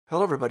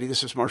Hello, everybody.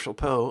 This is Marshall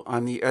Poe.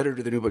 I'm the editor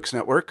of the New Books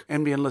Network.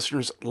 NBN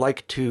listeners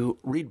like to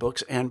read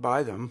books and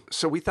buy them.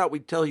 So we thought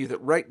we'd tell you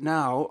that right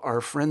now, our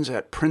friends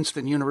at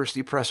Princeton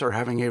University Press are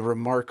having a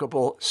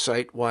remarkable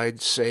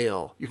site-wide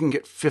sale. You can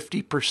get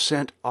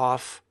 50%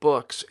 off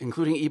books,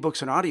 including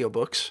ebooks and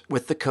audiobooks,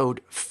 with the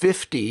code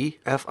 50,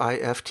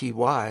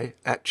 F-I-F-T-Y,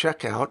 at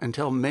checkout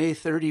until May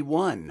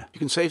 31. You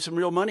can save some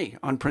real money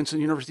on Princeton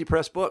University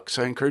Press books.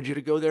 I encourage you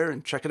to go there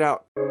and check it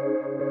out.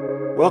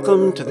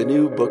 Welcome to the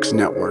New Books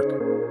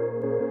Network.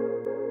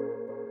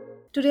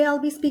 Today, I'll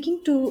be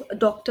speaking to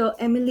Dr.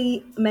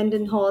 Emily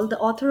Mendenhall, the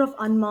author of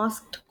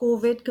Unmasked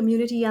COVID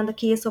Community and the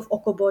Case of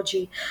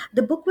Okoboji.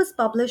 The book was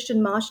published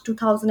in March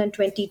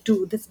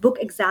 2022. This book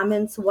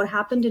examines what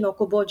happened in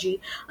Okoboji,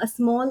 a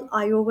small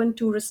Iowan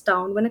tourist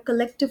town, when a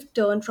collective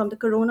turn from the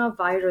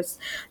coronavirus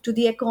to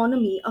the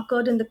economy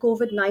occurred in the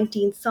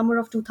COVID-19 summer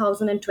of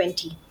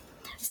 2020.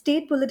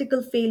 State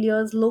political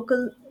failures,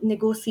 local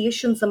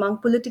negotiations among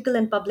political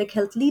and public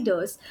health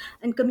leaders,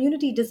 and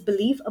community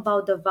disbelief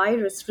about the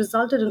virus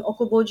resulted in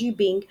Okoboji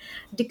being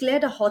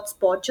declared a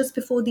hotspot just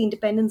before the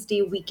Independence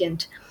Day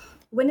weekend,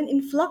 when an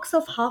influx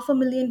of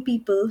 500,000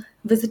 people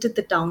visited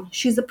the town.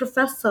 She's a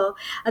professor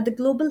at the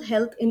Global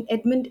Health in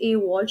Edmund A.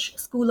 Walsh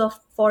School of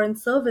Foreign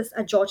Service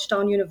at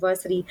Georgetown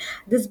University.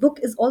 This book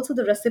is also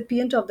the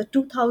recipient of the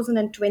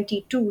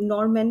 2022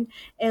 Norman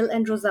L.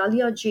 and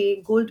Rosalia J.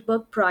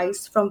 Goldberg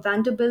Prize from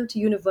Vanderbilt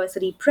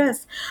University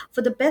Press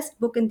for the best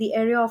book in the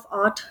area of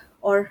art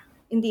or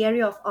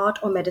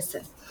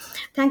medicine.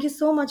 Thank you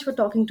so much for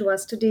talking to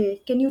us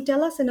today. Can you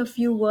tell us in a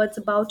few words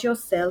about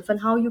yourself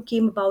and how you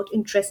came about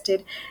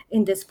interested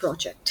in this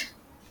project?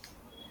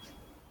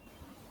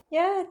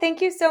 Yeah,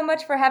 thank you so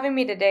much for having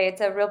me today. It's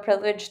a real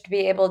privilege to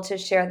be able to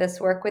share this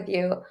work with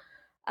you.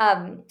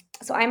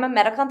 So, I'm a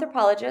medical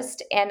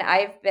anthropologist, and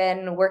I've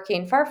been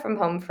working far from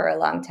home for a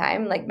long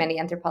time, like many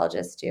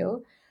anthropologists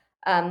do.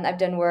 I've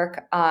done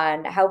work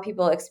on how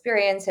people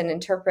experience and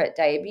interpret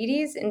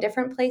diabetes in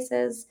different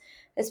places,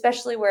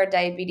 especially where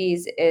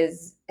diabetes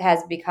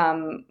has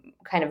become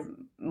kind of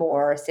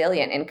more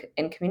salient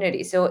in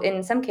community. So,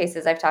 in some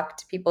cases, I've talked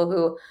to people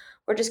who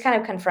were just kind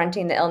of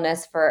confronting the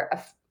illness for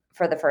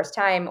the first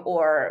time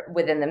or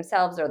within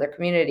themselves or their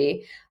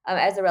community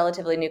as a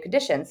relatively new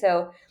condition.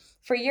 So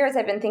for years,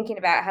 I've been thinking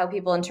about how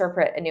people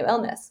interpret a new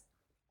illness.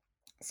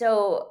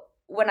 So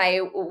when I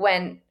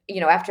went,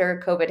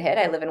 after COVID hit,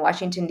 I live in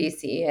Washington,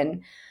 D.C.,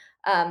 and,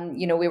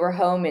 we were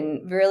home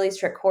in really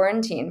strict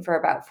quarantine for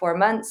about 4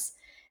 months.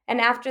 And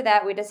after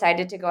that, we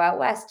decided to go out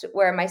west,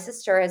 where my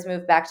sister has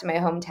moved back to my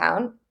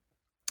hometown.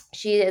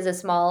 She has a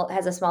small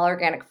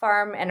organic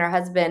farm, and her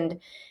husband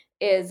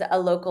is a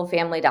local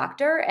family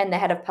doctor and the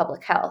head of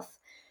public health.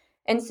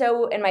 And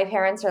my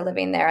parents are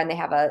living there, and they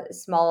have a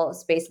small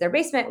space in their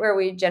basement where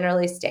we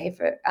generally stay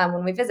for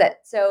when we visit.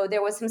 So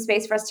there was some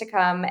space for us to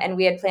come, and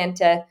we had planned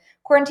to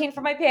quarantine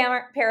for my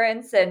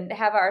parents and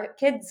have our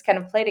kids kind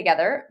of play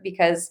together,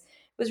 because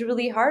it was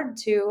really hard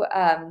to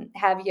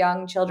have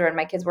young children.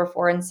 My kids were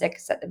 4 and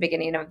 6 at the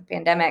beginning of the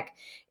pandemic,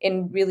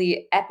 in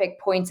really epic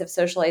points of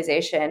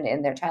socialization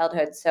in their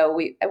childhood. So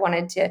I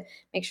wanted to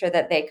make sure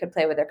that they could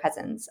play with their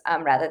cousins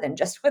rather than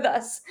just with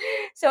us.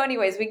 So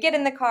anyways, we get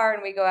in the car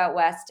and we go out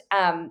west.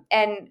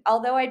 And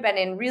although I'd been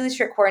in really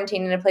strict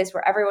quarantine in a place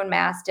where everyone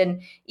masked,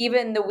 and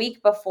even the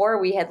week before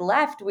we had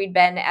left, we'd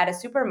been at a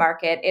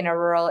supermarket in a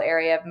rural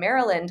area of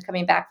Maryland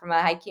coming back from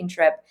a hiking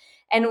trip.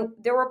 And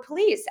there were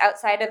police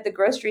outside of the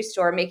grocery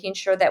store making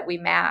sure that we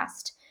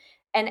masked.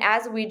 And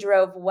as we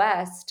drove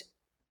west,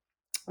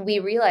 we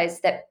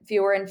realized that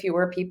fewer and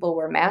fewer people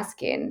were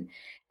masking.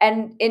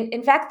 And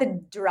in fact,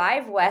 the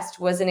drive west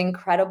was an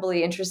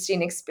incredibly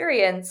interesting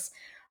experience,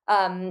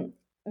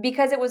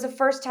 because it was the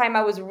first time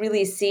I was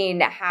really seeing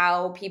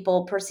how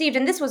people perceived,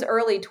 and this was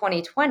early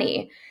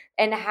 2020,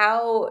 and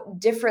how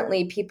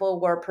differently people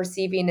were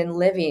perceiving and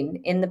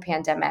living in the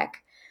pandemic.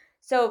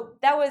 So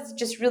that was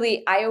just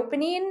really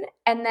eye-opening.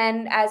 And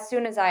then as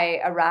soon as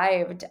I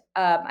arrived,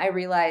 I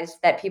realized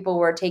that people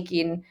were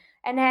taking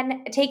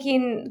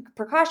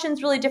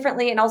precautions really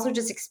differently, and also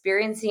just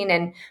experiencing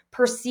and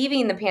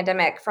perceiving the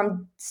pandemic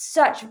from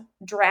such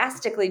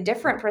drastically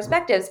different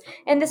perspectives.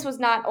 And this was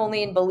not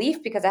only in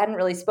belief, because I hadn't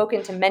really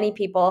spoken to many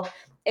people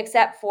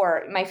except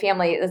for my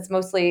family that's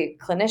mostly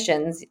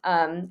clinicians,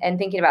 and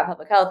thinking about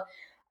public health.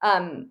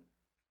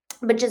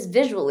 But just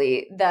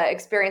visually, the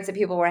experience that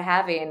people were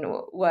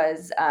having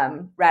was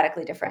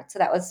radically different. So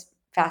that was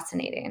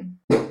fascinating.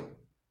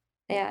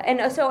 Yeah.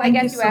 And so I Thank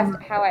you guess you so asked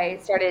much. how I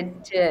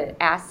started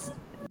to ask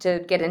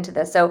to get into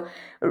this. So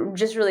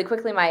just really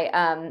quickly, when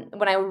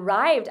I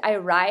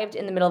arrived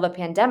in the middle of a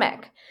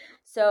pandemic.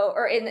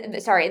 In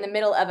the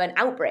middle of an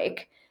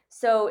outbreak.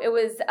 So it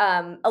was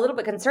a little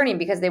bit concerning,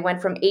 because they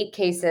went from 8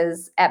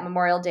 cases at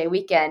Memorial Day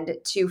weekend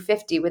to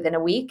 50 within a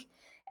week.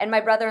 And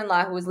my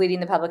brother-in-law, who was leading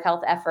the public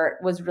health effort,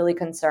 was really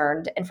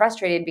concerned and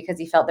frustrated because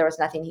he felt there was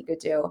nothing he could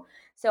do.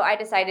 So I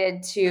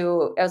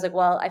was like,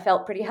 well, I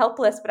felt pretty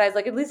helpless, but I was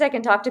like, at least I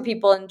can talk to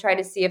people and try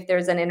to see if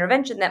there's an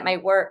intervention that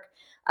might work.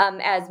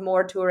 as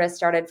more tourists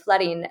started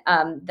flooding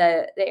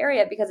the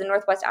area, because in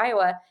Northwest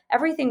Iowa,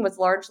 everything was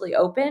largely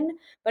open,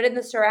 but in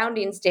the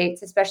surrounding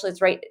states, especially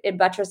it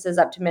buttresses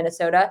up to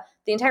Minnesota,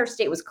 the entire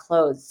state was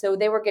closed. So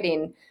they were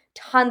getting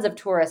tons of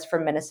tourists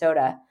from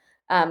Minnesota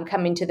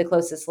coming to the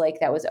closest lake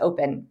that was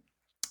open.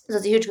 So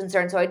it's a huge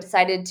concern. So I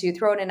decided to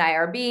throw in an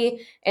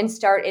IRB and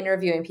start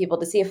interviewing people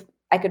to see if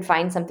I could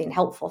find something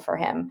helpful for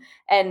him.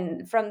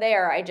 And from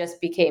there, I just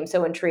became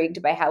so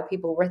intrigued by how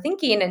people were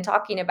thinking and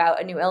talking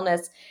about a new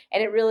illness.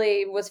 And it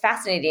really was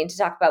fascinating to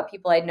talk about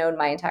people I'd known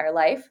my entire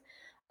life,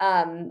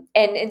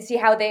 and see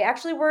how they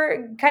actually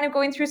were kind of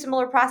going through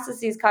similar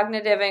processes,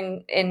 cognitive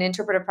and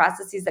interpretive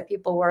processes that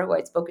people were who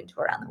I'd spoken to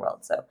around the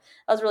world. So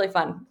that was really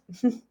fun.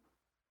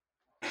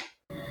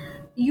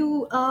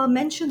 You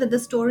mentioned that the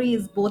story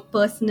is both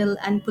personal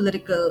and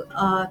political.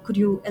 Could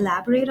you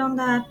elaborate on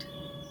that?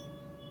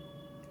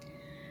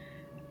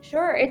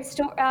 Sure.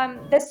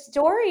 The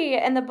story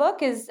and the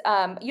book is,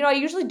 I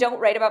usually don't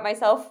write about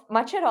myself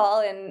much at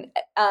all.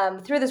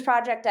 And through this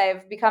project,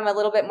 I've become a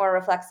little bit more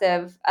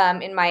reflexive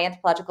in my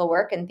anthropological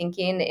work and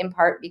thinking, in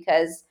part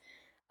because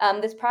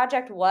this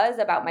project was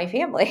about my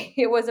family.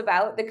 It was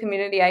about the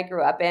community I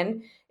grew up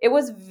in. It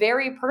was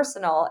very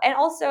personal. And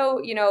also,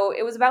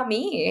 it was about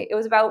me. It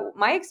was about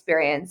my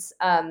experience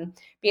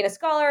being a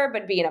scholar,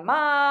 but being a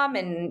mom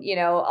and,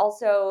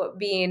 also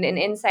being an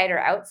insider,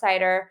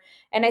 outsider.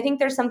 And I think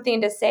there's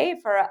something to say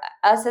for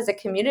us as a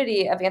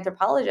community of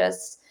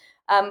anthropologists,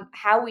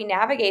 how we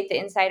navigate the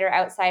insider,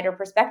 outsider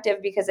perspective,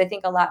 because I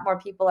think a lot more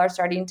people are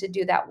starting to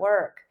do that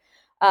work.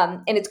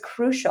 And it's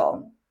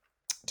crucial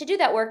to do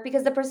that work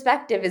because the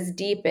perspective is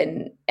deep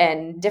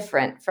and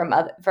different from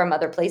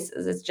other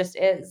places. It just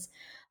is.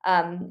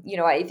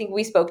 I think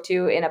we spoke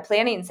to in a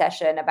planning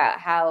session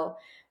about how,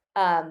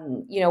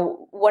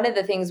 one of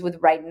the things with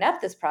writing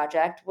up this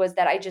project was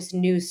that I just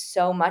knew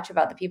so much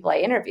about the people I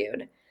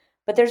interviewed,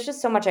 but there's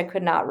just so much I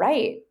could not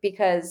write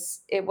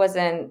because it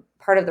wasn't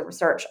part of the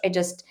research. I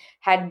just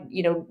had,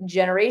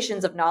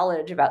 generations of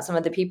knowledge about some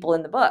of the people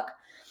in the book.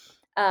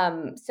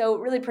 So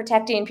really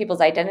protecting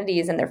people's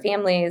identities and their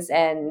families.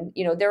 And,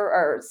 there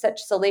are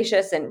such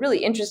salacious and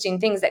really interesting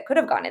things that could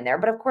have gone in there,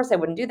 but of course I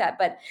wouldn't do that.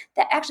 But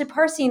that actually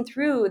parsing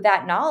through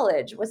that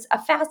knowledge was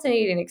a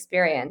fascinating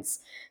experience.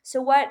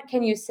 So what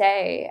can you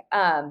say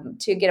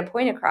to get a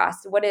point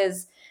across? What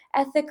is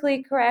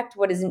ethically correct?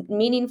 What is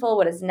meaningful?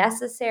 What is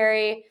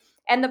necessary?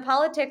 And the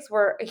politics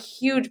were a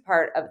huge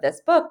part of this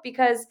book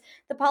because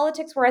the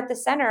politics were at the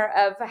center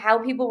of how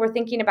people were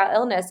thinking about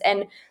illness.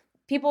 And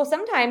people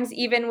sometimes,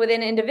 even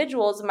within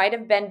individuals, might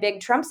have been big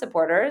Trump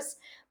supporters,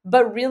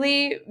 but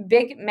really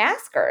big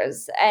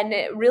maskers and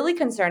really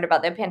concerned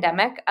about the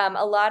pandemic.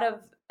 A lot of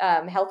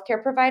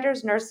healthcare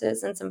providers,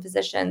 nurses, and some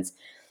physicians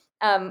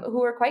who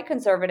were quite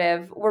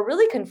conservative were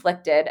really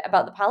conflicted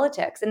about the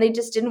politics, and they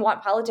just didn't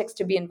want politics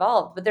to be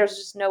involved. But there's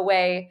just no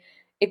way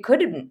it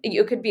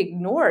could be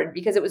ignored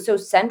because it was so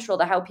central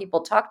to how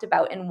people talked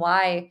about and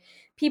why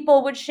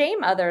people would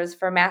shame others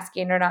for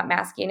masking or not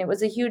masking. It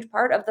was a huge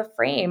part of the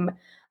frame.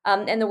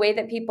 And the way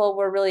that people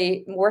were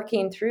really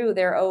working through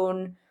their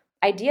own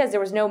ideas. There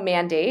was no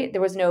mandate.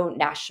 There was no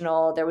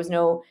national. There was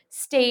no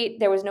state.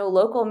 There was no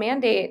local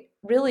mandate,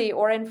 really,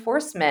 or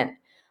enforcement.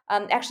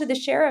 Actually, the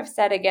sheriff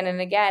said again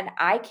and again,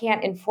 I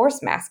can't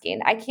enforce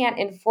masking. I can't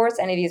enforce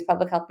any of these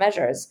public health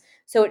measures.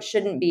 So it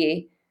shouldn't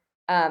be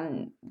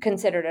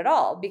considered at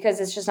all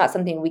because it's just not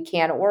something we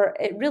can or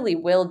it really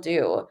will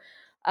do.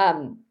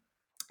 I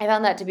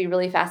found that to be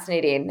really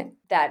fascinating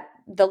that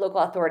the local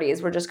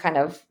authorities were just kind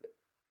of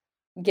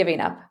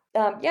giving up.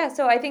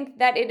 So I think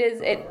that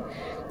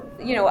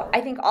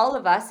I think all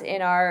of us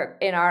in our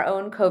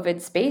own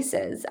COVID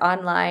spaces,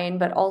 online,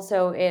 but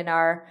also in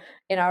our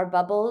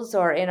bubbles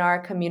or in our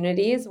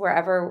communities,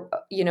 wherever,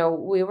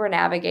 we were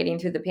navigating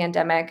through the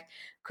pandemic,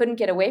 couldn't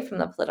get away from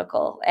the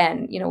political.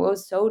 And, it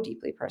was so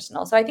deeply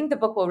personal. So I think the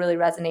book will really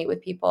resonate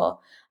with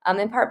people,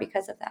 in part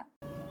because of that.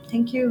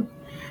 Thank you.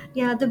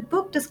 Yeah, the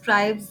book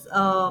describes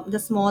the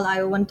small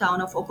Iowan town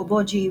of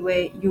Okoboji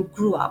where you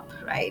grew up,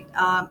 right?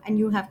 And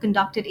you have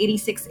conducted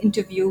 86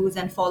 interviews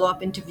and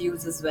follow-up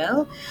interviews as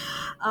well.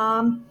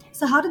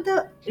 So how did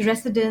the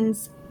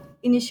residents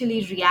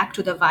initially react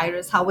to the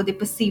virus? How were they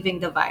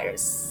perceiving the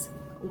virus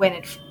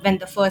when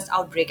the first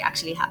outbreak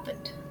actually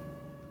happened?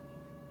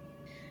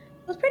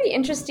 It was pretty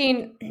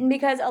interesting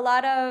because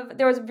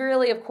there was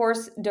really, of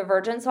course,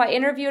 divergence. So I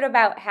interviewed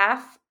about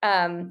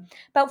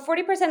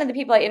 40% of the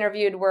people I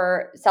interviewed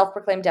were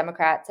self-proclaimed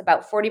Democrats,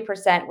 about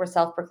 40% were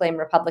self-proclaimed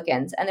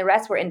Republicans, and the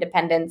rest were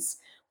independents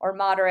or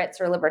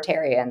moderates or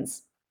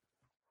libertarians.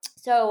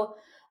 So,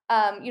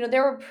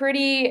 there were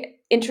pretty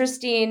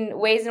interesting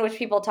ways in which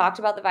people talked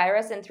about the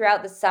virus. And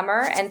throughout the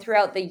summer and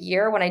throughout the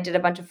year, when I did a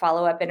bunch of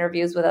follow-up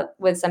interviews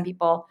with some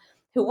people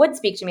who would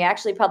speak to me, I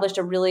actually published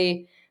a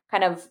really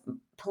kind of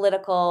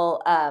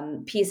political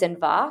piece in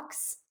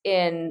Vox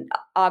in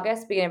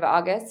beginning of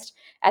August,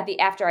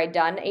 after I'd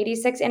done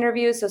 86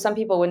 interviews. So some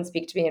people wouldn't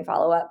speak to me in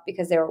follow-up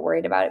because they were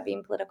worried about it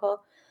being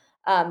political.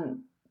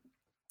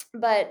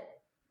 But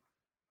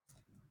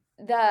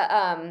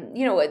a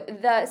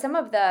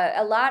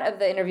lot of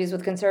the interviews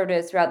with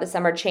conservatives throughout the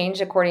summer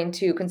changed according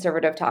to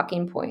conservative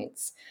talking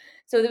points.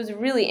 So it was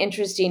really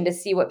interesting to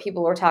see what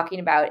people were talking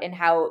about and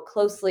how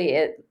closely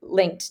it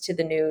linked to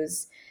the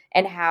news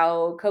and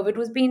how COVID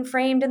was being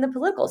framed in the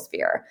political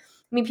sphere.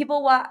 I mean,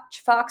 people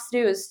watch Fox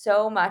News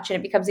so much and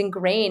it becomes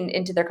ingrained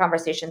into their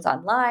conversations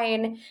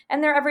online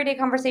and their everyday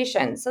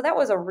conversations. So that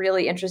was a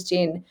really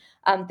interesting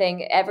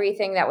thing.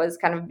 Everything that was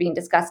kind of being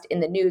discussed in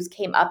the news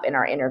came up in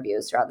our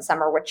interviews throughout the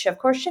summer, which of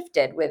course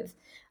shifted with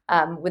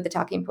the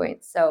talking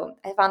points. So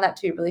I found that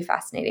to be really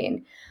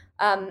fascinating.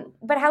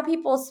 But how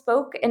people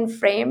spoke and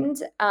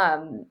framed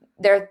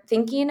their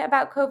thinking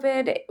about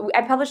COVID.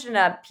 I published in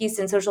a piece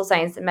in Social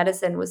Science and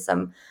Medicine with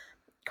some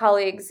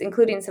colleagues,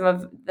 including some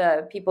of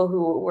the people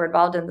who were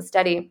involved in the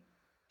study,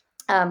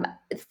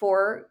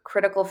 for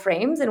critical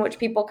frames in which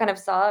people kind of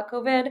saw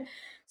COVID.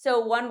 So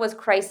one was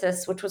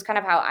crisis, which was kind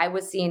of how I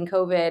was seeing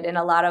COVID, and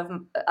a lot of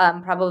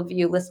probably of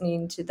you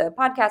listening to the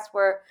podcast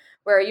where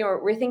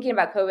we're thinking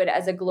about COVID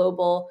as a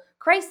global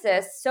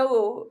crisis.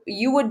 So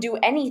you would do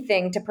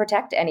anything to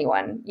protect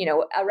anyone.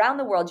 Around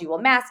the world, you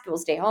will mask, you will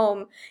stay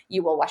home,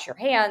 you will wash your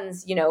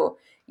hands,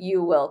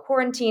 you will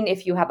quarantine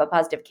if you have a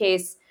positive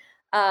case.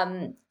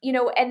 And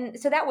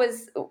so that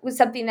was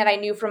something that I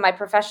knew from my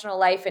professional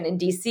life and in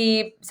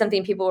DC,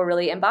 something people were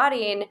really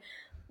embodying.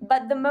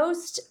 But the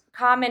most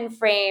common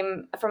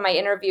frame from my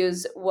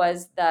interviews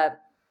was it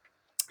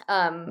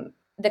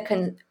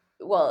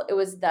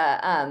was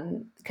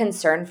the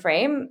concern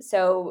frame.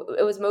 So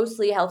it was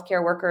mostly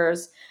healthcare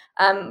workers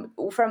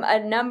from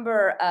a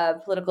number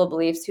of political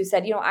beliefs who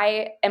said,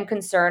 I am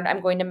concerned,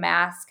 I'm going to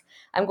mask,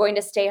 I'm going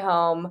to stay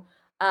home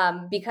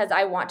because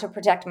I want to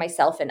protect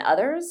myself and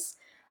others.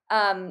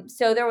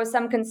 So there was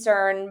some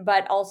concern,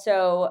 but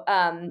also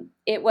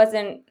it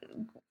wasn't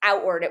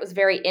outward. It was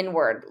very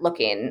inward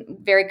looking,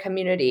 very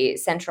community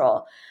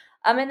central.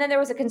 And then there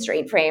was a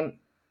constraint frame,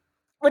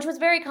 which was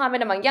very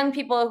common among young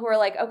people who were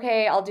like,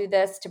 okay, I'll do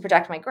this to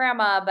protect my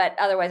grandma, but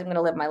otherwise I'm going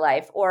to live my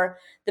life. Or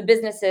the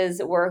businesses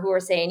who were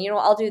saying,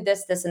 I'll do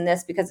this, this, and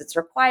this because it's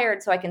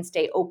required so I can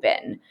stay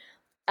open.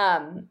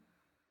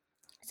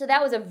 So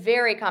that was a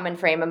very common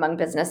frame among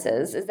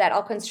businesses, is that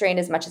I'll constrain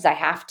as much as I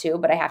have to,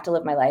 but I have to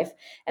live my life.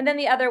 And then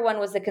the other one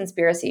was the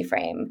conspiracy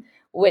frame,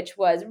 which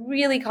was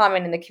really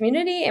common in the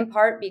community, in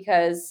part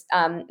because,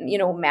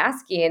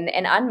 masking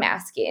and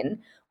unmasking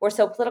were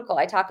so political.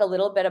 I talk a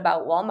little bit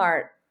about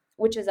Walmart,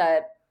 which is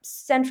a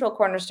central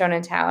cornerstone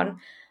in town,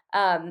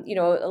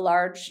 a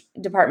large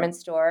department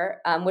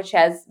store, which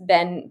has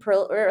been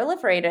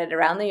proliferated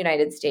around the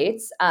United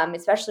States,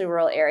 especially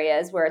rural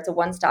areas where it's a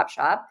one-stop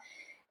shop.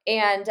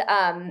 And,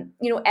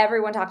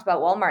 everyone talked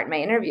about Walmart in my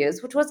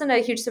interviews, which wasn't a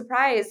huge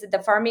surprise.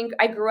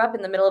 I grew up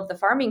in the middle of the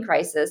farming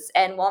crisis,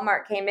 and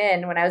Walmart came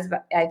in when I was,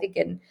 I think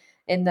in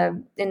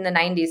the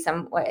 90s,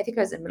 I think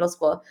I was in middle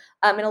school.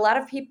 And a lot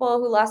of people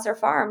who lost their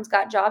farms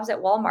got jobs at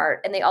Walmart,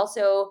 and they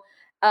also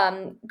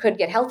could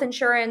get health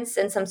insurance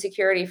and some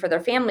security for their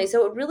family.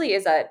 So it really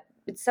is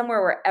it's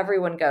somewhere where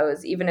everyone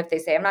goes, even if they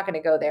say, I'm not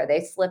going to go there,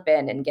 they slip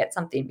in and get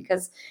something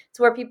because it's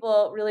where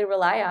people really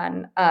rely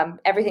on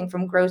everything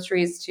from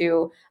groceries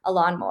to a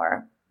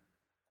lawnmower.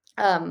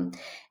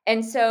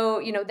 And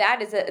so,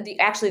 that is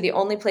actually the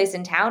only place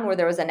in town where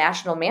there was a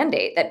national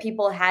mandate that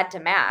people had to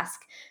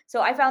mask.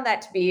 So I found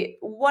that to be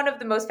one of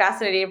the most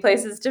fascinating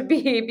places to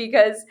be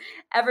because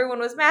everyone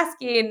was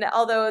masking,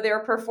 although they were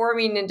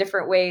performing in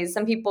different ways.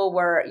 Some people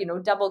were,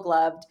 double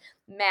gloved,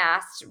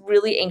 masked,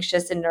 really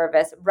anxious and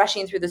nervous,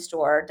 rushing through the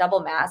store,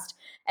 double masked.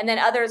 And then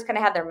others kind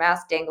of had their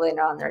mask dangling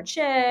on their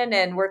chin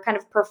and were kind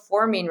of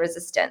performing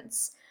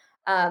resistance.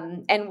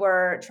 And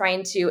we're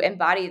trying to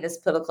embody this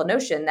political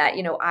notion that,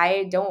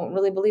 I don't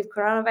really believe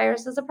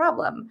coronavirus is a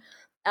problem.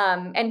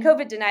 And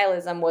COVID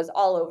denialism was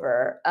all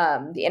over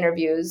the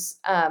interviews,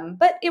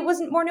 but it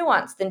wasn't more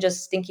nuanced than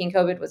just thinking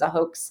COVID was a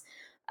hoax.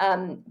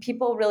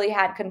 People really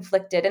had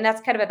conflicted, and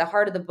that's kind of at the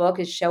heart of the book,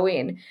 is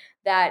showing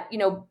that,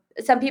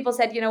 some people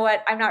said,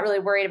 I'm not really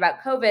worried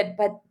about COVID,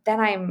 but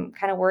then I'm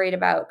kind of worried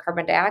about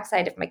carbon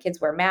dioxide if my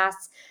kids wear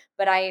masks.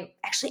 But I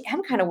actually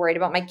am kind of worried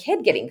about my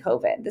kid getting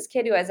COVID, this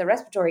kid who has a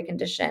respiratory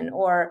condition,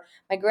 or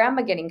my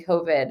grandma getting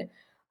COVID.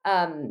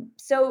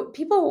 So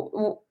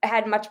people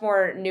had much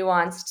more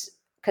nuanced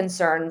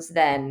concerns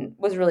than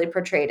was really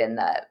portrayed in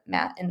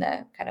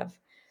the kind of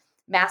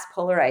mass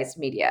polarized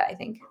media, I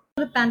think.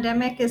 The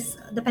pandemic is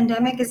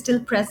still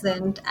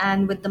present,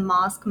 and with the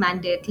mask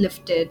mandate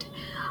lifted,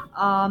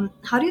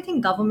 how do you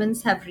think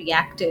governments have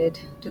reacted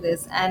to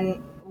this,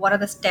 and what are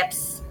the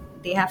steps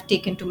they have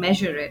taken to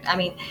measure it? I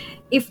mean,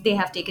 if they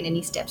have taken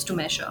any steps to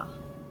measure.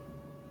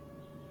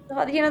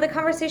 Well, the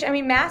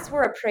conversation, masks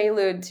were a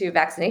prelude to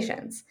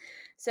vaccinations.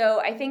 So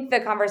I think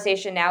the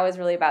conversation now is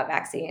really about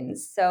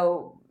vaccines.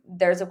 So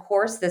there's, of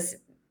course, this,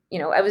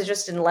 I was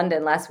just in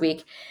London last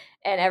week,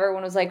 and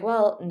everyone was like,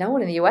 well, no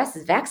one in the US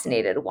is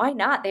vaccinated. Why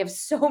not? They have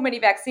so many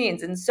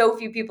vaccines and so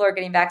few people are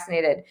getting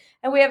vaccinated.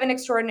 And we have an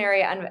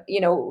extraordinary,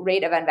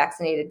 rate of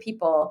unvaccinated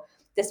people,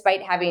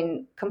 despite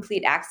having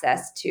complete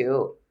access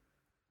to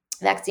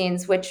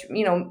vaccines, which,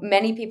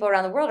 many people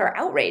around the world are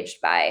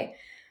outraged by,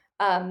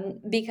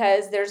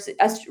 because there's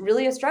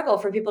really a struggle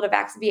for people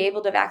to be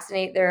able to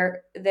vaccinate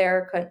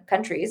their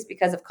countries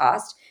because of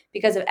cost,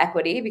 because of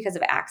equity, because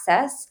of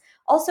access,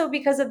 also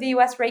because of the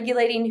U.S.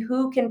 regulating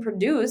who can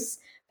produce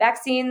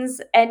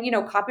vaccines and,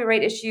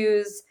 copyright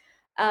issues,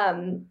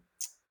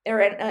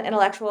 or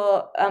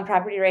intellectual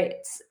property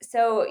rights.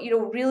 So,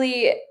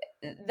 really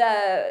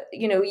the,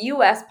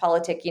 U.S.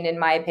 politicking, in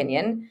my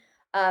opinion,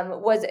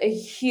 was a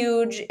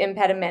huge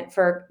impediment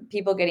for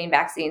people getting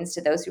vaccines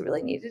to those who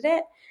really needed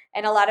it.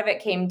 And a lot of it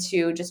came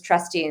to just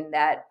trusting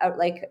that,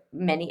 like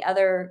many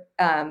other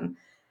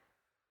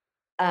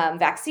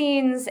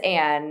vaccines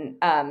and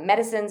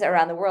medicines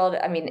around the world,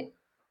 I mean,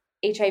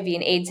 HIV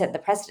and AIDS set the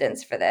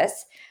precedence for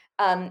this,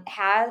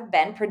 have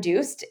been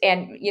produced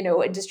and,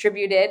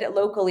 distributed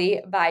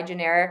locally by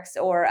generics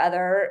or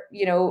other,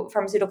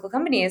 pharmaceutical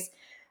companies,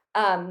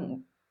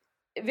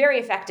 very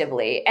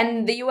effectively.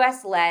 And the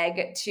U.S.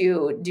 lag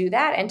to do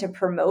that and to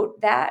promote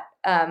that,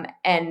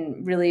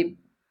 and really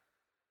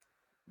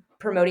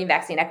promoting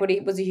vaccine equity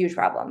was a huge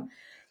problem.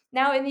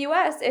 Now in the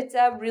US, it's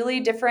a really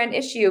different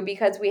issue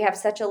because we have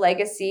such a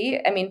legacy.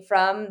 I mean,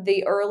 from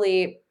the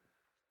early,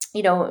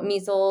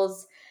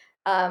 measles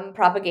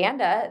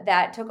propaganda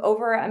that took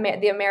over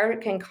the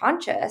American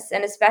conscious,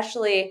 and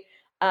especially,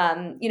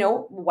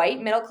 white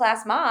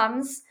middle-class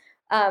moms.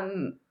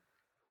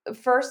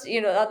 First,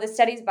 the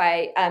studies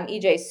by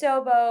E.J.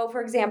 Sobo,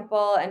 for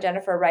example, and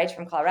Jennifer Reich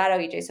from Colorado,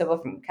 E.J.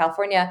 Sobo from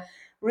California,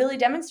 really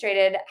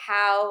demonstrated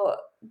how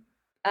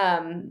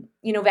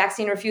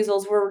vaccine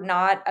refusals were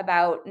not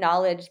about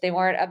knowledge. They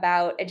weren't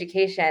about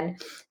education.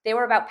 They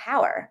were about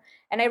power.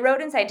 And I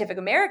wrote in Scientific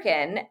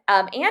American,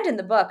 and in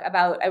the book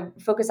I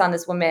focus on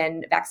this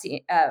woman,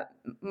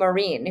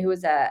 Maureen, who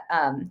was a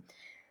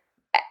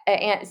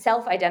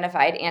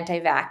self-identified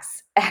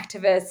anti-vax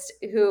activist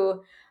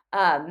who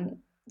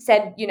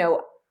said,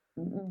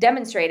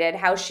 demonstrated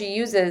how she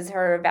uses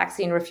her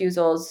vaccine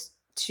refusals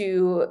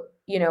to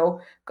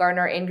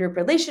garner in-group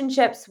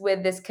relationships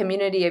with this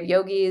community of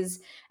yogis.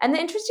 And the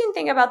interesting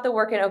thing about the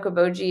work in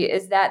Okoboji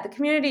is that the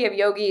community of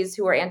yogis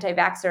who are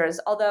anti-vaxxers,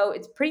 although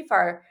it's pretty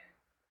far,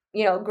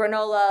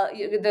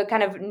 granola, the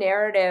kind of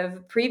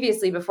narrative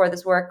previously before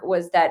this work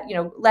was that,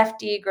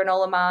 lefty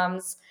granola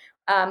moms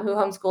who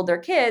homeschooled their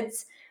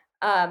kids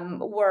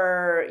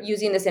were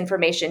using this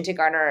information to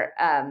garner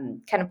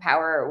kind of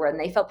power when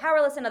they felt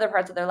powerless in other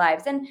parts of their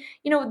lives. And,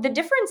 the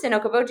difference in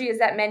Okoboji is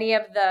that many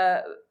of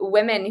the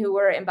women who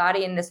were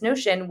embodying this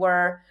notion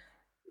were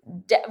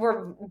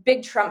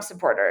big Trump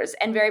supporters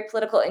and very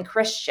political and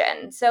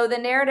Christian. So the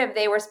narrative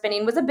they were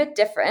spinning was a bit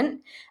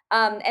different.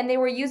 And they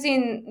were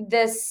using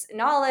this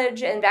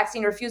knowledge and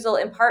vaccine refusal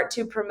in part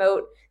to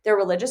promote their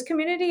religious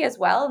community as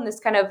well, and this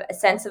kind of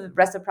sense of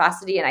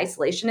reciprocity and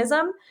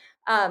isolationism.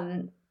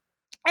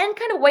 And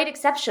kind of white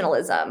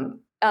exceptionalism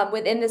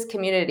within this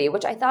community,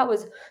 which I thought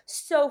was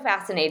so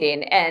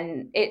fascinating.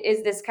 And it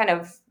is this kind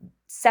of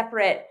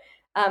separate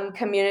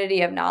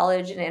community of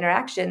knowledge and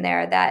interaction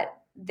there that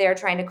they're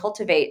trying to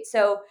cultivate.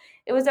 So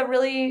it was a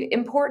really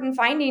important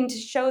finding to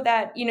show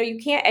that, you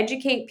can't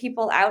educate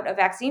people out of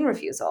vaccine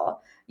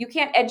refusal. You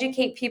can't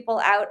educate people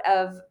out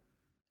of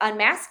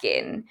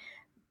unmasking,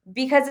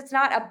 because it's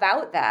not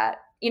about that.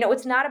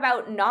 It's not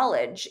about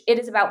knowledge. It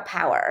is about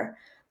power.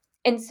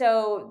 And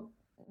so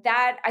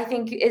that, I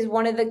think, is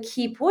one of the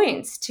key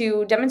points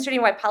to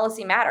demonstrating why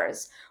policy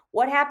matters.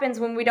 What happens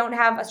when we don't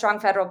have a strong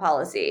federal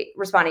policy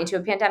responding to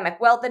a pandemic?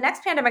 Well, the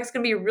next pandemic is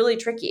going to be really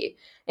tricky,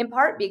 in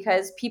part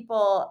because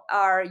people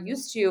are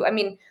used to,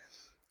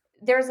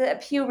 there's a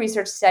Pew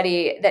Research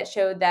study that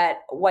showed that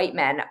white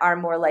men are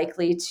more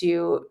likely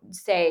to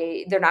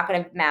say they're not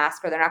going to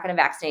mask or they're not going to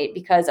vaccinate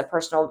because of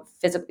personal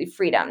physical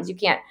freedoms. You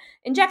can't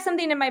inject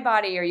something in my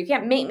body, or you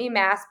can't make me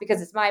mask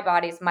because it's my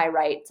body, it's my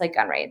right. It's like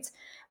gun rights.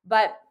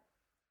 But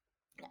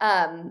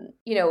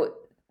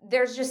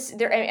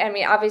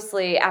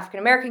obviously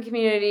African-American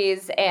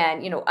communities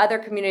and, other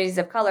communities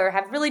of color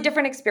have really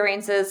different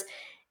experiences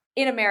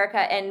in America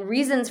and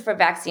reasons for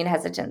vaccine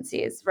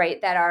hesitancies,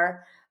 right, that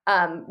are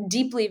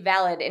deeply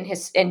valid and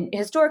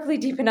historically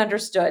deep and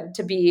understood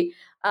to be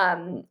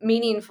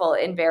meaningful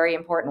in very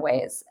important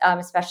ways,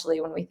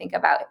 especially when we think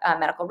about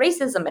medical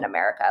racism in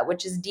America,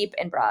 which is deep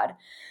and broad.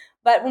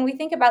 But when we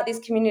think about these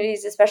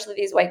communities, especially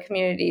these white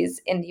communities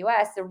in the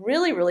U.S., they're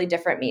really, really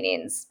different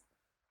meanings.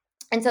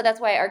 And so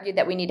that's why I argued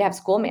that we need to have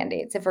school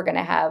mandates if we're going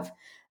to have,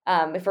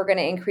 if we're going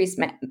to increase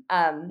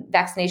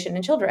vaccination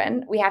in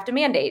children. We have to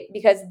mandate,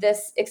 because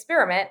this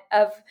experiment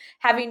of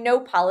having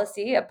no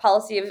policy, a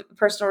policy of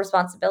personal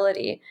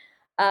responsibility,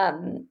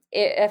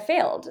 it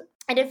failed.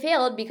 And it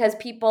failed because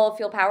people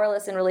feel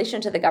powerless in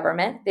relation to the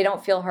government. They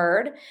don't feel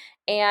heard.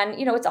 And,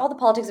 it's all the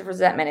politics of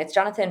resentment. It's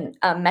Jonathan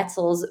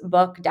Metzl's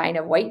book, Dying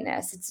of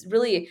Whiteness. It's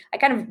really, I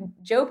kind of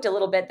joked a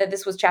little bit that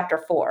this was chapter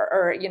 4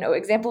 or,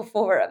 example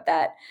 4 of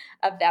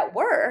that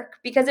work,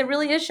 because it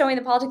really is showing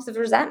the politics of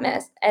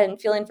resentment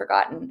and feeling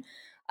forgotten.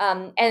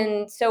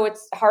 And so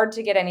it's hard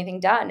to get anything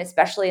done,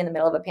 especially in the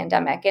middle of a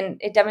pandemic. And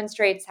it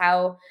demonstrates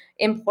how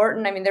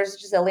important, I mean, there's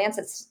just a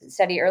Lancet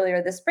study earlier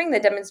this spring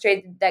that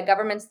demonstrated that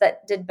governments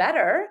that did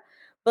better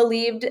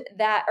believed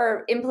that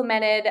or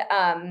implemented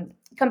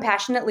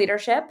compassionate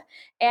leadership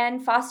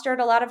and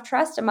fostered a lot of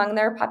trust among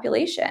their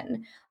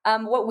population.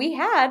 What we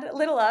had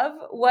little of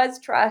was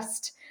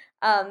trust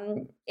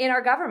in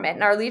our government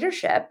and our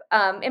leadership,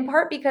 in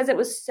part because it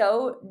was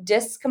so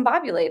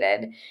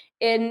discombobulated.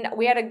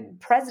 We had a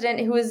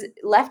president who was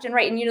left and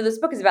right. And, this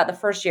book is about the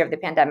first year of the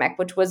pandemic,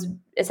 which was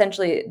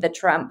essentially the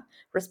Trump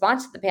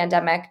response to the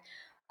pandemic.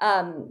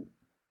 And,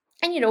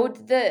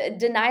 the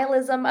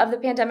denialism of the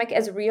pandemic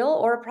as real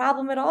or a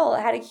problem at all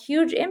had a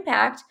huge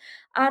impact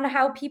on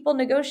how people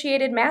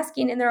negotiated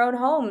masking in their own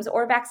homes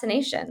or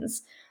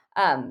vaccinations.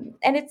 And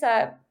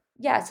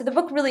so the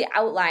book really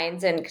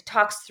outlines and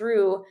talks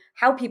through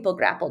how people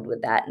grappled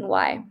with that and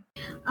why.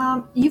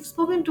 You've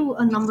spoken to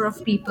a number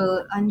of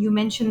people, and you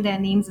mentioned their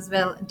names as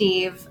well.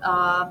 Dave,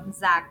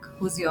 Zach,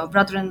 who's your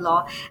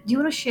brother-in-law. Do you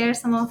want to share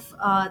some of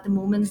the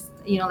moments,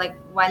 like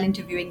while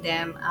interviewing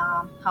them,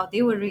 how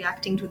they were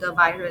reacting to the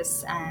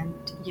virus, and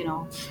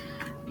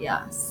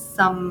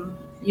some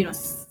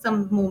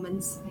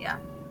moments, yeah.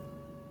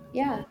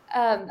 Yeah.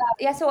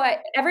 So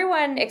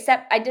everyone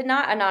except I did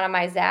not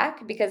anonymize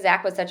Zach because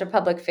Zach was such a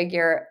public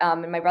figure.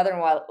 And my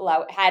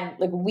brother-in-law had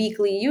like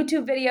weekly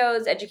YouTube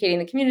videos educating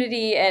the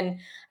community, and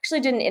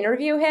actually didn't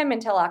interview him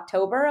until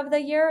October of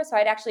the year. So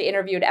I'd actually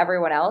interviewed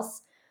everyone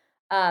else.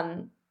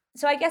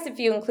 So I guess if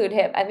you include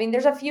him, I mean,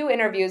 there's a few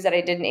interviews that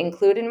I didn't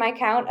include in my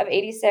count of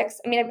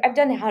 86. I mean, I've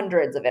done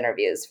hundreds of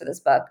interviews for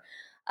this book.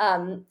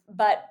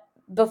 But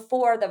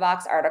before the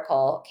Vox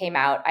article came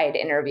out, I had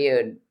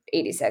interviewed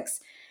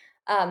 86.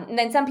 And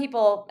then some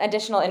people,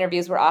 additional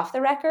interviews were off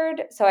the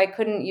record, so I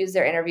couldn't use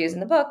their interviews in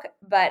the book,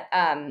 but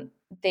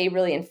they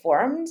really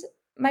informed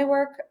my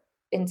work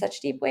in such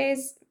deep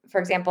ways.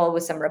 For example,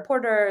 with some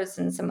reporters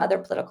and some other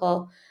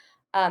political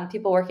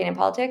people working in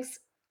politics.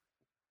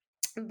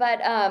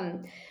 But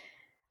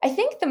I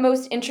think the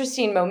most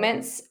interesting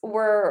moments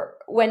were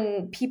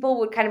when people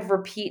would kind of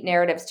repeat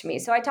narratives to me.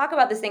 So I talk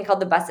about this thing called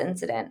the bus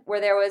incident,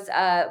 where there was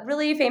a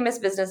really famous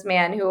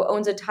businessman who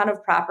owns a ton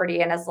of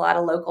property and has a lot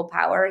of local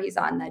power. He's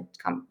on the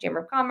Chamber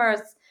of Commerce,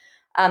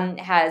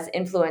 has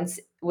influence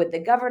with the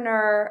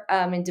governor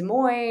in Des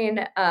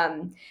Moines,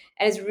 and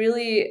is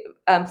really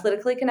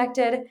politically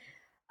connected.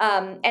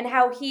 And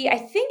how he, I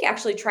think,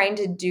 actually trying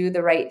to do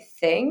the right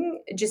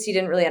thing, just he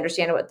didn't really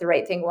understand what the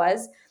right thing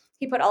was.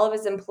 He put all of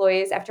his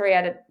employees, after he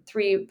had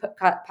 3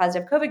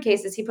 positive COVID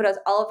cases, he put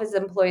all of his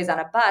employees on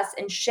a bus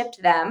and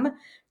shipped them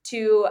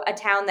to a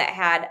town that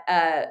had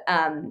a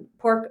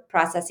pork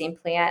processing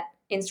plant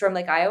in Storm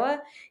Lake,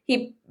 Iowa.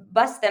 He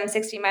bused them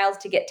 60 miles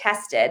to get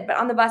tested, but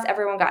on the bus,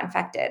 everyone got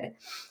infected.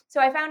 So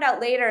I found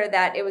out later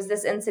that it was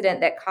this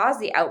incident that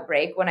caused the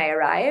outbreak when I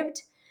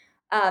arrived.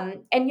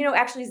 And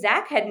actually,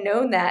 Zach had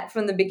known that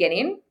from the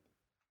beginning,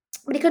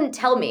 but he couldn't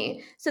tell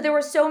me. So there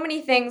were so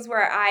many things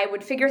where I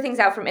would figure things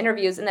out from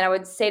interviews, and then I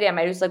would say to him,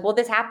 I was like, well,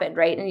 this happened,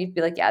 right? And he'd be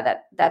like, yeah,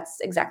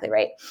 that's exactly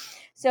right.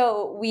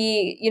 So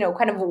we,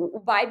 kind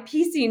of by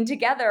piecing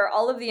together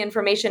all of the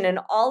information and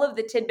all of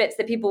the tidbits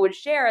that people would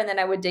share, and then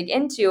I would dig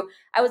into,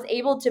 I was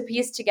able to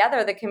piece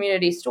together the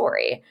community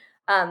story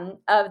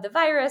of the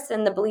virus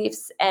and the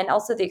beliefs and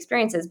also the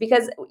experiences.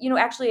 Because,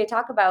 actually I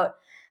talk about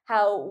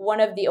how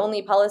one of the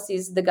only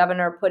policies the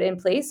governor put in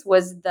place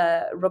was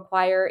the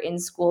require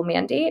in-school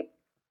mandate,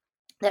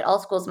 that all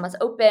schools must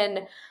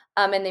open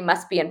and they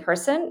must be in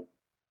person.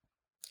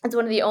 It's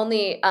one of the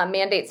only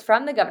mandates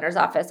from the governor's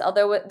office,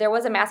 although there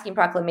was a masking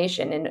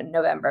proclamation in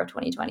November of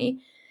 2020.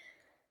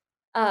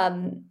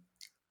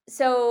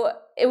 So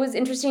it was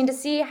interesting to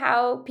see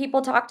how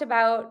people talked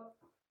about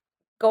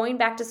going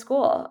back to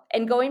school.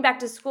 And going back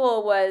to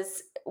school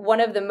was one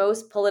of the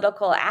most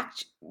political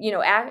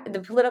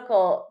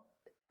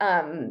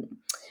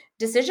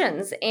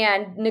decisions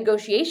and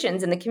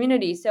negotiations in the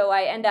community. So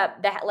I end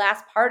up, the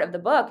last part of the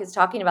book is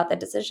talking about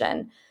that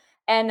decision.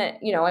 And,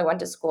 I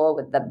went to school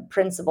with the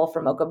principal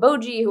from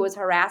Okoboji, who was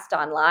harassed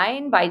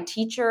online by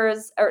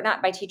teachers, or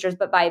not by teachers,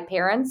 but by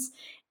parents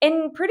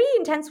in pretty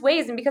intense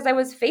ways. And because I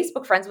was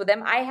Facebook friends with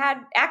him, I had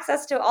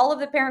access to all of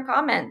the parent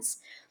comments.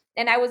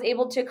 And I was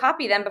able to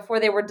copy them before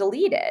they were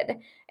deleted.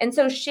 And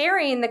so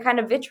sharing the kind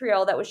of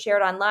vitriol that was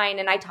shared online,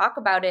 and I talk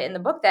about it in the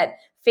book, that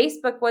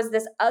Facebook was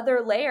this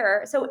other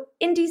layer. So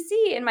in DC,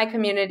 in my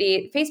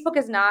community, Facebook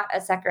is not a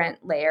second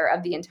layer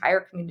of the entire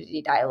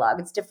community dialogue.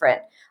 It's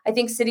different. I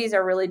think cities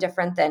are really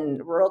different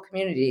than rural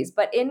communities.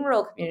 But in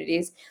rural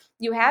communities,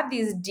 you have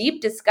these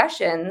deep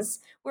discussions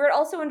where it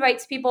also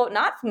invites people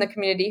not from the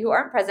community who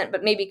aren't present,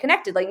 but maybe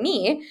connected like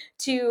me,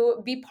 to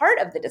be part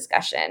of the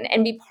discussion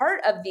and be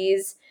part of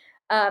these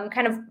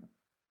kind of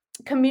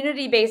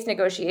community-based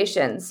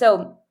negotiations.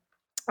 So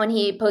when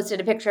he posted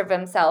a picture of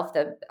himself,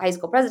 the high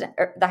school president,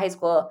 or the high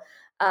school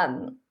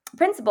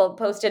principal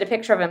posted a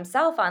picture of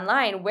himself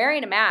online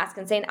wearing a mask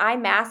and saying, I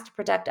mask to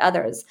protect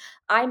others.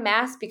 I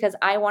mask because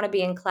I want to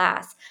be in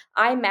class.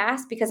 I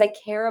mask because I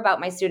care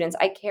about my students.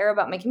 I care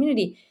about my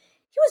community.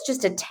 he was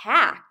just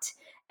attacked.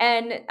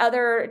 And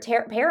other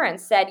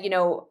parents said,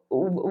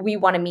 we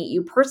want to meet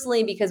you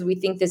personally because we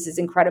think this is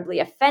incredibly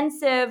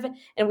offensive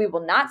and we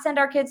will not send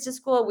our kids to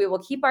school. We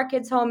will keep our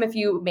kids home if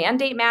you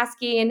mandate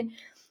masking.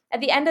 At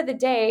the end of the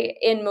day,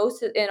 in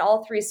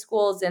all 3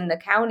 schools in the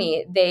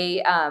county,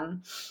 they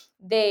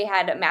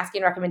had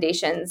masking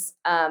recommendations,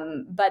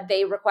 but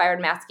they required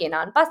masking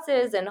on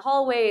buses and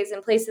hallways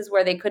and places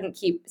where they couldn't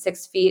keep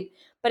 6 feet.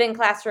 But in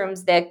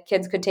classrooms, the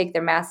kids could take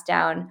their mask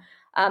down.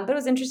 But it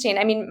was interesting.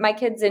 I mean, my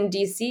kids in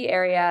DC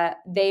area,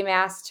 they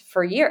masked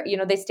for a year.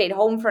 They stayed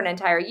home for an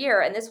entire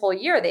year. And this whole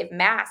year, they've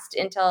masked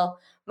until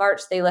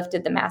March. They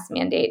lifted the mask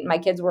mandate. And my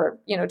kids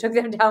took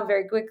them down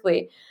very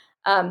quickly.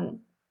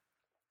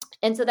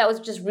 And so that was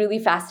just really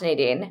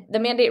fascinating. The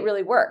mandate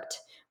really worked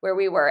where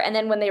we were. And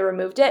then when they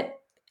removed it,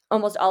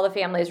 almost all the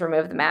families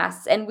removed the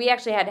masks. And we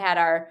actually had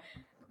our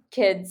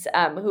kids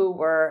who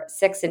were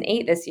 6 and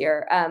 8 this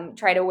year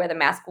try to wear the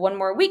mask one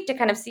more week to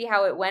kind of see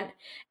how it went.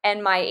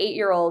 And my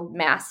 8-year-old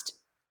masked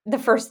the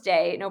first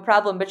day, no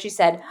problem. But she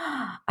said,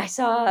 I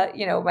saw,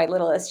 my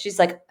littlest, she's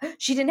like,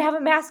 she didn't have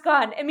a mask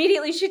on.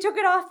 Immediately she took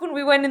it off when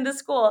we went into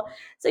school.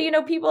 So,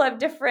 people have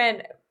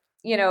different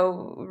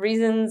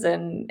reasons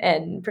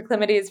and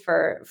proclivities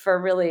for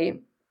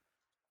really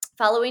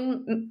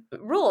following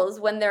rules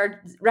when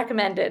they're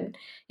recommended.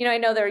 I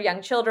know they're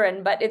young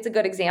children, but it's a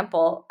good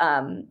example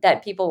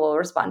that people will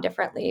respond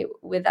differently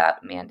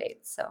without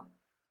mandates. So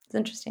it's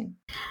interesting.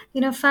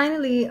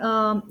 Finally,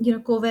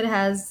 COVID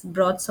has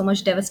brought so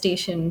much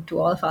devastation to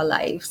all of our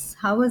lives.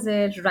 How was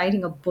it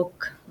writing a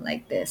book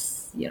like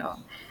this?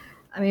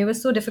 It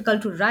was so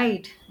difficult to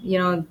write,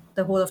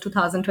 the whole of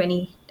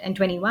 2020 and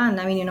 21.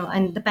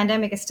 And the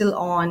pandemic is still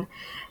on.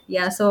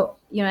 Yeah. So,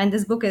 and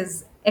this book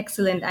is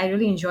excellent. I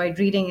really enjoyed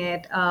reading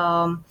it.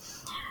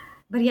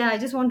 But yeah, I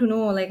just want to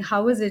know,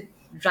 how was it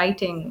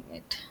writing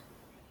it?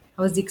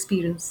 How was the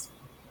experience?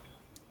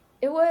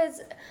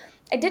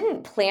 I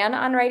didn't plan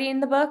on writing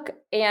the book.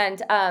 And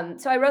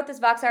so I wrote this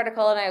Vox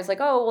article and I was like,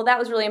 oh, well, that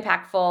was really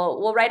impactful.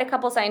 We'll write a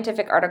couple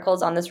scientific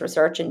articles on this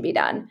research and be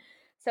done.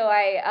 So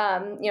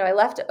I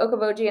left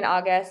Okoboji in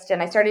August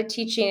and I started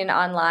teaching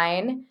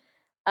online.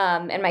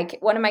 And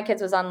one of my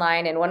kids was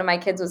online and one of my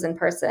kids was in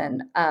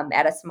person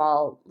at a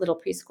small little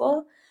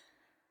preschool.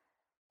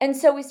 And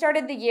so we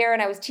started the year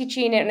and I was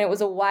teaching and it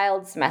was a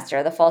wild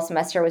semester. The fall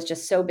semester was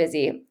just so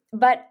busy.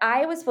 But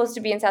I was supposed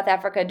to be in South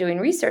Africa doing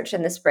research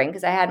in the spring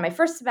because I had my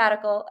first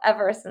sabbatical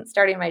ever since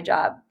starting my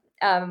job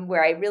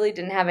where I really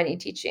didn't have any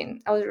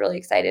teaching. I was really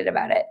excited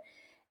about it.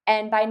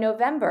 And by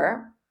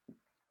November,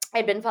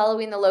 I'd been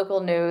following the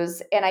local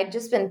news and I'd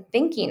just been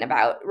thinking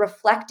about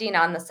reflecting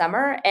on the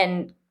summer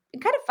and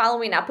kind of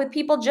following up with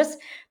people just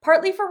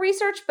partly for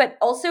research, but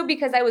also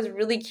because I was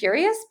really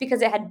curious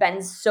because it had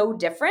been so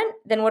different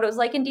than what it was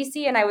like in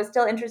DC. And I was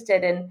still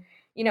interested in,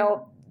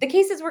 the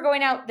cases were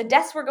going out, the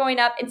deaths were going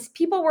up, and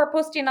people were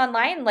posting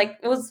online like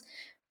it was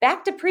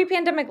back to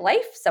pre-pandemic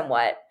life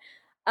somewhat.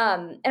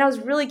 And I was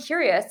really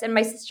curious. And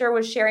my sister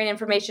was sharing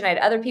information. I had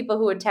other people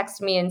who would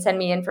text me and send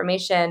me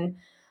information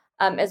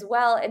as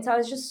well. And so I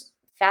was just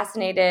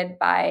fascinated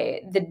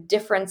by the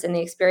difference in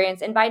the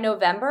experience. And by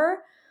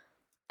November,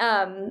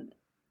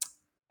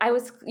 I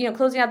was,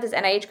 closing out this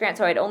NIH grant,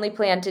 so I'd only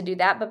planned to do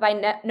that. But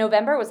by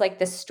November, it was like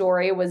this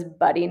story was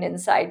budding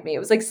inside me. It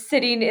was like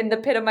sitting in the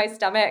pit of my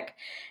stomach.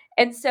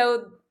 And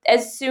so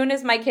as soon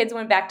as my kids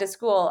went back to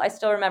school, I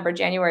still remember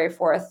January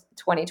 4th,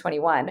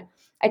 2021,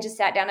 I just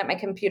sat down at my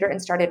computer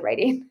and started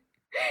writing.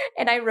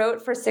 And I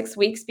wrote for 6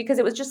 weeks because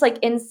it was just like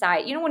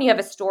inside, when you have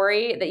a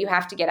story that you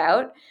have to get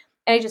out.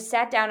 And I just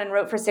sat down and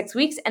wrote for 6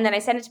 weeks. And then I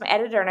sent it to my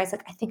editor and I was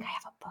like, I think I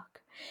have a book.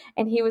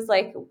 And he was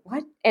like,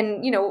 what?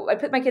 And, I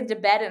put my kids to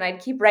bed and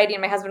I'd keep writing.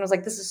 And my husband was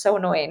like, this is so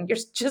annoying.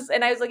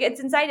 And I was like, it's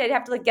inside. I'd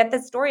have to get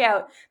this story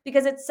out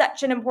because it's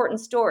such an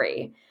important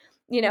story,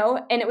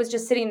 and it was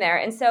just sitting there.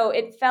 And so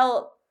it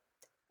felt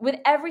with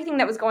everything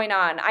that was going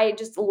on, I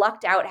just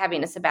lucked out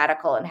having a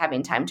sabbatical and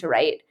having time to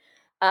write.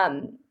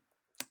 And,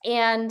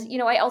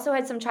 I also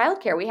had some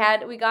childcare. We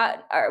had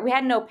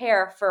an au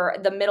pair for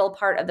the middle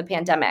part of the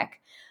pandemic.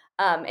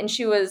 And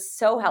she was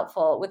so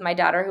helpful with my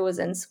daughter who was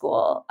in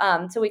school.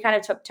 So we kind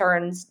of took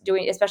turns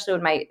doing, especially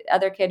when my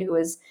other kid who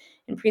was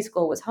in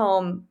preschool was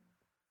home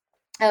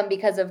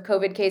because of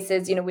COVID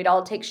cases. We'd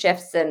all take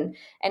shifts and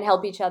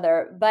help each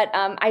other. But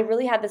I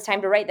really had this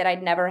time to write that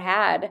I'd never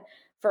had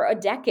for a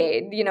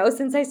decade,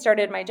 since I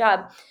started my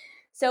job.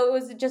 So it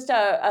was just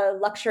a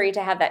luxury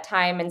to have that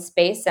time and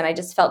space, and I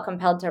just felt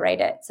compelled to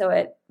write it.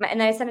 And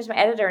then I sent it to my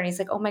editor, and he's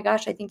like, "Oh my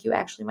gosh, I think you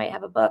actually might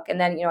have a book."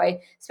 And then, I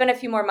spent a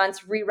few more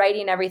months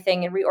rewriting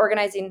everything and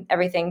reorganizing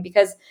everything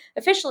because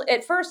at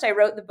first I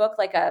wrote the book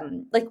like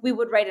we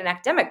would write an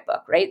academic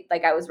book, right?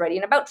 Like I was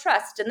writing about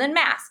trust and then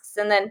masks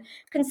and then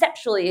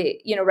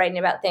conceptually, writing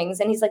about things.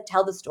 And he's like,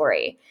 "Tell the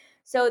story."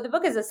 So the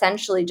book is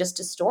essentially just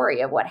a story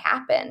of what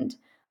happened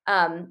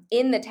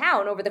in the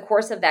town over the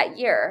course of that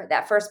year,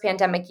 that first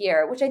pandemic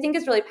year, which I think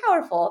is really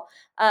powerful.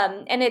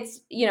 And it's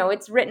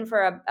written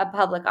for a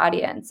public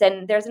audience.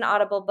 And there's an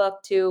Audible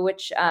book too,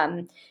 which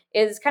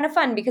is kind of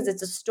fun because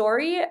it's a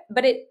story,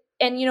 but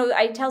and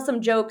I tell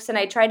some jokes and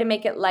I try to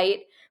make it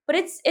light, but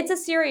it's a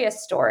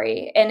serious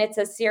story, and it's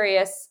a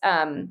serious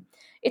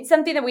it's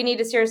something that we need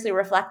to seriously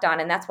reflect on.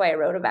 And that's why I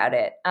wrote about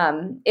it,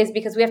 is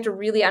because we have to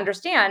really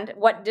understand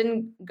what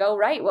didn't go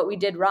right, what we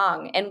did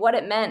wrong, and what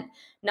it meant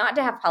not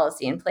to have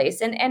policy in place,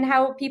 and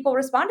how people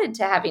responded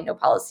to having no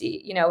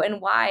policy,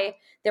 and why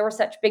there were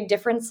such big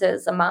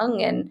differences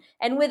among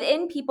and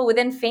within people,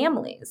 within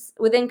families,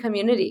 within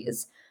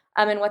communities,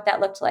 and what that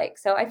looked like.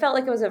 So I felt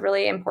like it was a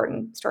really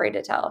important story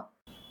to tell.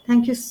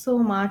 Thank you so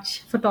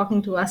much for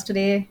talking to us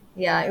today.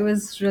 Yeah, it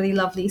was really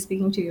lovely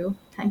speaking to you.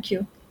 Thank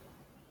you.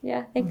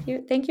 Yeah, thank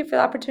you. Thank you for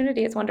the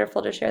opportunity. It's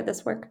wonderful to share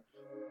this work.